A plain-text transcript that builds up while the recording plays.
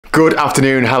Good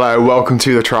afternoon, hello, welcome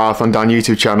to the TriathlonDan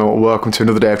YouTube channel, welcome to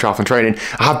another day of triathlon training.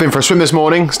 I have been for a swim this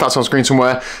morning, stats on screen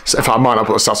somewhere, in fact I might not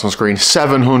put the stats on screen,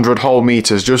 700 whole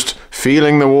metres, just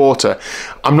feeling the water.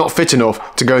 I'm not fit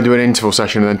enough to go and do an interval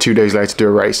session and then 2 days later do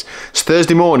a race. It's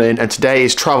Thursday morning and today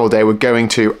is travel day. We're going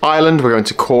to Ireland, we're going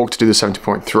to Cork to do the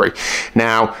 70.3.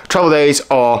 Now, travel days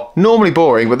are normally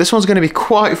boring, but this one's going to be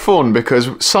quite fun because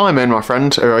Simon, my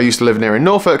friend, who I used to live near in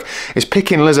Norfolk, is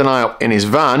picking Liz and I up in his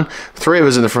van, 3 of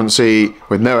us in the front seat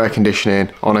with no air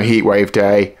conditioning on a heat wave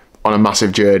day on a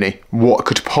massive journey. What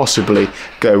could possibly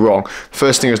go wrong?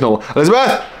 First thing is normal.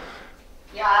 Elizabeth!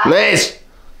 Yeah? Liz!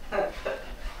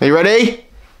 Are you ready?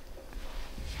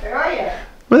 Where are you?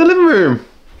 We're in the living room.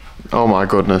 Oh my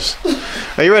goodness.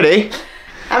 Are you ready?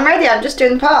 I'm ready, I'm just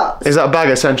doing parts. Is that bag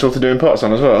essential to doing parts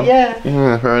on as well? Yeah.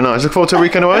 Yeah, very nice. Look forward to a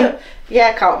weekend away?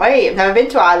 Yeah, can't wait. I've never been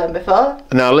to Ireland before.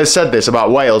 Now, Liz said this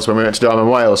about Wales when we went to Durham in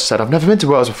Wales. She said, I've never been to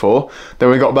Wales before. Then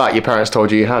when we got back, your parents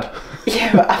told you you had.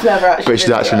 Yeah, but I've never actually But she's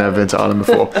actually never been to Ireland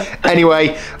before.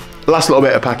 Anyway, last little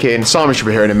bit of packing. Simon should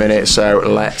be here in a minute, so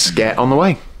let's get on the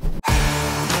way.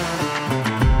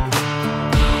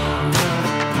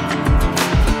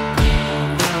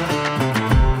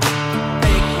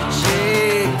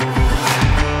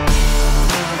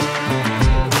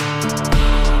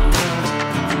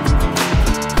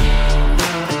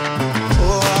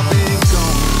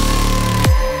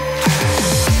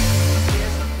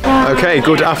 Okay,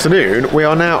 good afternoon. We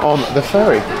are now on the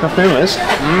ferry. Good afternoon, Liz.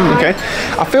 Okay.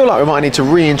 I feel like we might need to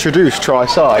reintroduce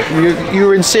Tri-Sci. You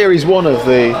were in series 1 of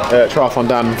the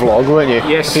TriathlonDan vlog, weren't you?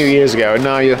 Yes. A few years ago, and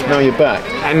now you're back.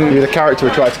 And you're the character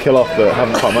we tried to kill off but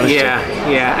haven't quite managed to.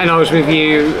 Yeah. And I was with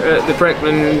you at the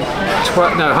Breckman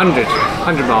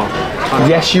 100 mile.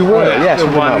 Yes, you were. Yes,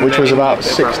 which was about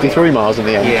 63 miles in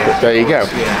the end. Yeah. But there you go.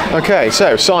 Yeah. Okay,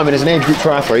 so Simon is an age group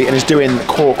triathlete and is doing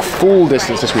Cork full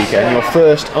distance this weekend. Your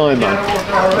first Ironman.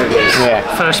 Yeah.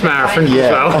 First marathon as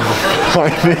well.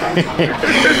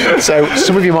 So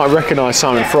some of you might recognise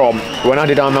Simon from when I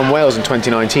did Ironman Wales in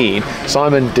 2019.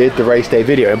 Simon did the race day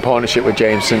video in partnership with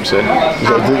James Simpson.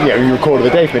 You recorded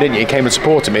the day for me, didn't you? He came and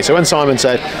supported me. So when Simon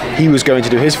said he was going to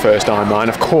do his first Ironman,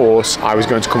 of course I was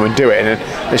going to come and do it. And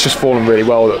it's just fallen really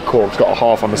well that Cork's got a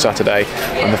half on the Saturday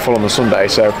and the full on the Sunday.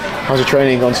 So how's your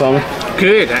training gone, Simon?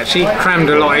 Good, actually. Crammed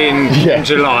a lot in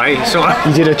July. So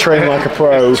you did a train like a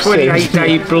pro.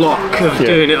 28-day block of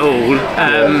doing it all.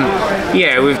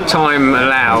 Yeah, with time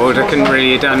allowed, I couldn't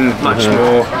really have done much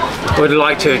more. I would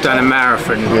like to have done a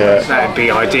marathon. That would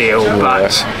be ideal,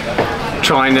 but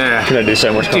trying to do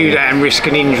so much do that and risk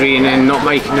an injury and then not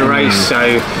making the race.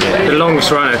 So the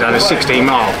longest run I've done is 16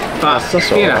 mile. But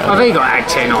that's you know, I've only got to add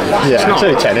 10 on. Yeah, it's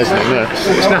only 10, isn't it? No.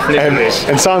 It's nothing to this.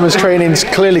 And Simon's training's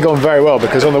clearly gone very well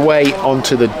because on the way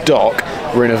onto the dock,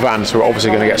 we're in a van, so we're obviously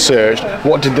going to get searched.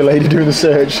 What did the lady doing the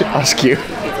search ask you?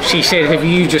 She said, have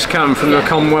you just come from the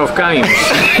Commonwealth Games?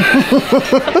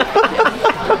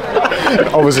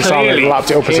 Obviously Simon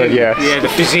lapped it up and said Yeah, the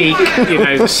physique,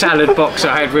 the salad box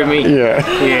I had with me.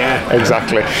 Yeah,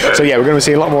 exactly. So yeah, we're going to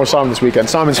see a lot more of Simon this weekend.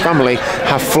 Simon's family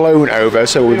have flown over,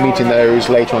 so we'll be meeting those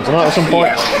later on tonight at some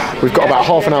point. We've got about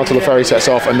half an hour till the ferry sets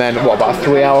off, and then what, about a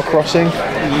 3-hour crossing?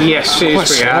 Yes, it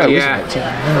is 3 hours,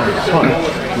 Quite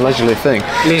a leisurely thing.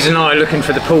 Liz and I are looking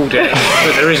for the pool deck,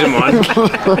 but there isn't one.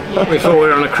 We thought we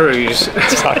were on a cruise.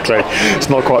 Exactly. It's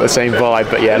not quite the same vibe,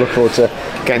 but yeah, look forward to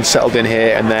getting settled in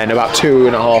here, and then about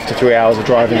 2.5 to 3 hours of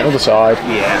driving the other side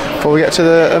before we get to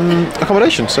the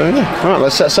accommodation. So yeah, all right,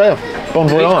 let's set sail. Bon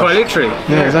voyage. Quite literally.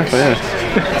 Yeah, exactly.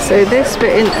 Yeah. So this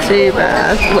bit isn't too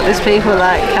bad, but there's people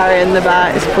like carrying the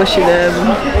bikes, pushing them.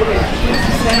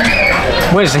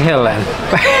 Where's the hill then?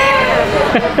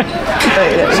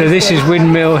 So this is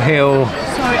Windmill Hill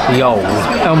Yole.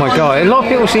 Oh my god, a lot of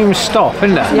people seem to stop,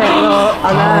 isn't there? Yeah, well,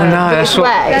 I know. Oh no, it's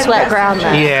wet. It's wet ground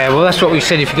there. Yeah, well that's what we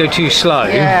said. If you go too slow,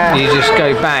 you just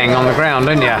go bang on the ground,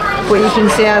 don't you? But you can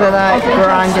see how they're like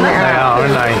grinding it They out. are,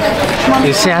 aren't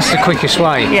they? That's the quickest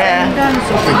way. Yeah. I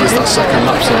think it's that second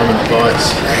lap Simon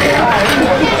bites.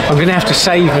 I'm going to have to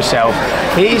save myself.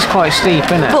 It is quite steep,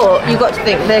 isn't it? But you've got to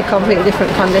think they're completely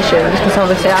different conditions because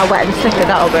obviously how wet and slicker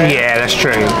that'll be. Yeah, that's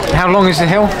true. How long is the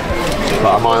hill?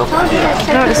 About a mile.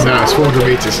 No, it's 400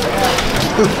 metres.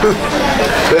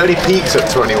 It only peaks at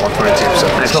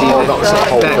 21-22%. It's not the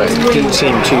whole thing. Didn't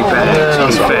seem too bad, to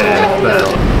be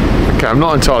fair. Okay, I'm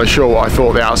not entirely sure what I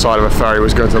thought the outside of a ferry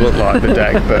was going to look like, the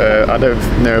deck, but I don't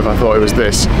know if I thought it was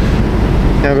this.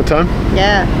 You have a good time?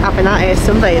 Yeah, I've been out here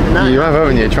sunbathing now. You have,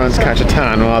 haven't you? Trying to catch a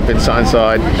tan while I've been sat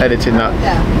inside editing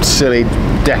that silly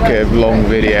decade-long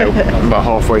video. About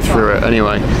halfway through it,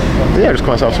 anyway. But yeah, just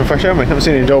quite some fresh air. We haven't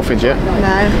seen any dolphins yet.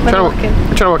 No,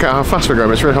 I'm trying to work out how fast we're going,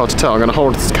 but it's really hard to tell. I'm going to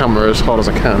hold this camera as hard as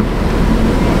I can.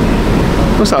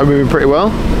 Looks like we're moving pretty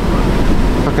well.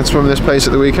 If I can swim this place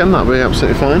at the weekend, that'll be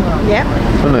absolutely fine. Yep.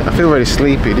 I feel really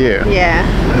sleepy, do you? Yeah.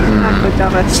 I could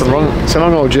have a It's a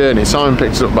long old journey. Simon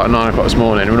picked us up about 9 o'clock this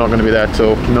morning. We're not going to be there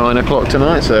till 9 o'clock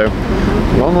tonight, so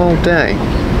long old day.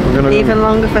 Even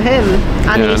longer for him.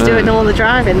 And he's doing all the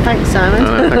driving. Thanks, Simon.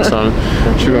 I know, thanks, Simon.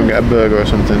 Should we go and get a burger or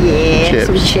something? Yeah,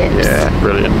 some chips. Yeah,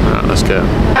 brilliant. Right, let's go.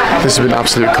 This has been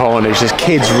absolute carnage. There's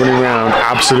kids running around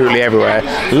absolutely everywhere.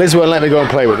 Liz won't let me go and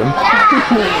play with them.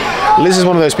 Liz is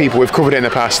one of those people, we've covered it in the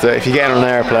past, that if you get on an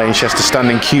airplane, she has to stand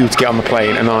in queue to get on the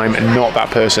plane, and I'm not that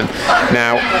person.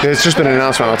 Now, there's just been an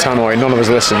announcement on the tannoy, none of us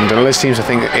listened, and Liz seems to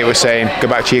think it was saying, go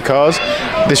back to your cars.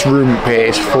 This room here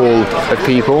is full of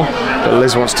people, but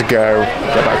Liz wants to go,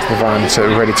 get back to the van, so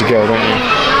we're ready to go, don't you?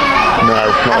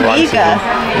 No, not I'm eager.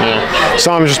 Yeah.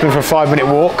 Simon's just been for a 5-minute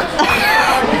walk.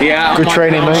 Yeah, good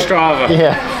training, mate. Strava.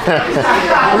 Yeah.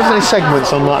 What if there's any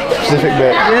segments on that specific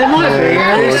bit? Yeah, there might be.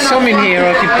 There's some in here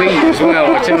I could beat as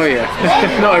well, I tell you.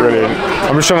 Not brilliant.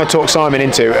 I'm just trying to talk Simon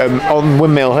into, on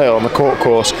Windmill Hill, on the Cork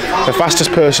course, the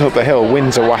fastest person up the hill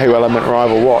wins a Wahoo Element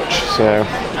Rival watch. So,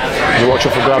 there's a watch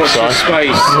up for grabs, Watch for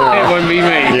space. Yeah. It won't be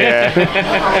me. Yeah.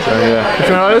 So, yeah. You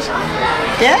trying this?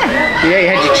 Yeah. Yeah, you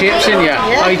had your chips, didn't you?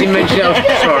 Yeah. Oh, you didn't mention it.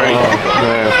 Sorry. Oh,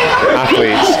 no.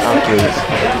 Athletes.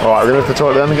 Alright, we're going to have to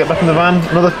talk then and get back in the van.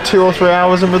 Another 2 or 3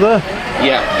 hours and we're there.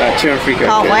 Yeah, 2 or 3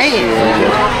 Can't wait.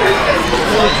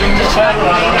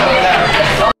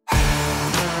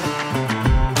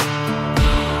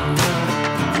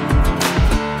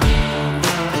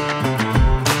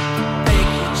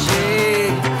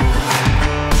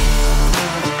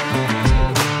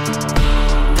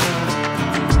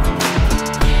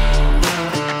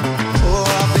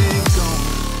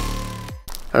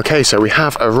 Okay, so we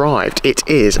have arrived. It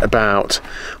is about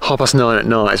 9:30 at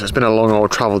night, so it's been a long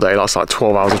old travel day. That's like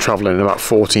 12 hours of travelling and about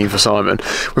 14 for Simon.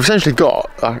 We've essentially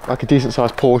got like a decent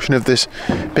sized portion of this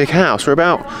big house. We're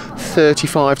about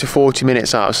 35 to 40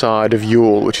 minutes outside of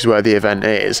Youghal, which is where the event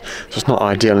is. So it's not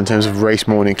ideal in terms of race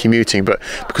morning commuting, but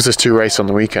because there's 2 races on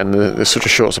the weekend, there's such a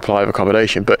short supply of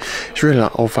accommodation. But it's really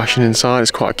like old fashioned inside.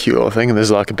 It's quite a cute little thing, and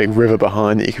there's like a big river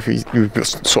behind that you can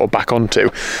sort of back onto.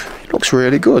 Looks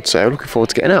really good, so looking forward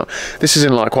to getting out. This is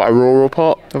in like quite a rural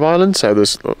part of Ireland, so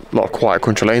there's a lot of quiet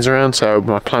country lanes around. So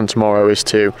my plan tomorrow is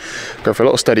to go for a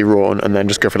little steady run and then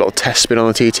just go for a little test spin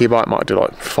on the TT bike. Might do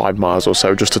like 5 miles or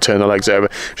so just to turn the legs over,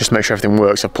 just to make sure everything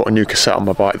works. I've put a new cassette on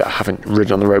my bike that I haven't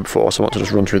ridden on the road before, so I want to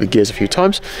just run through the gears a few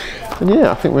times. And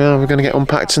yeah, I think we're going to get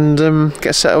unpacked and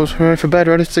get settled, ready for bed,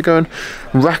 ready to go and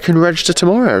rack and register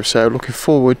tomorrow. So looking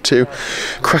forward to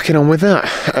cracking on with that.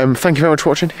 Thank you very much for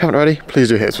watching. If you haven't already, please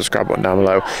do hit the subscribe button down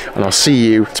below, and I'll see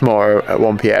you tomorrow at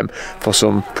 1 PM for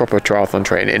some proper triathlon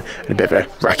training and a bit of a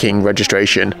racking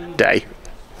registration day.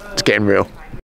 It's getting real.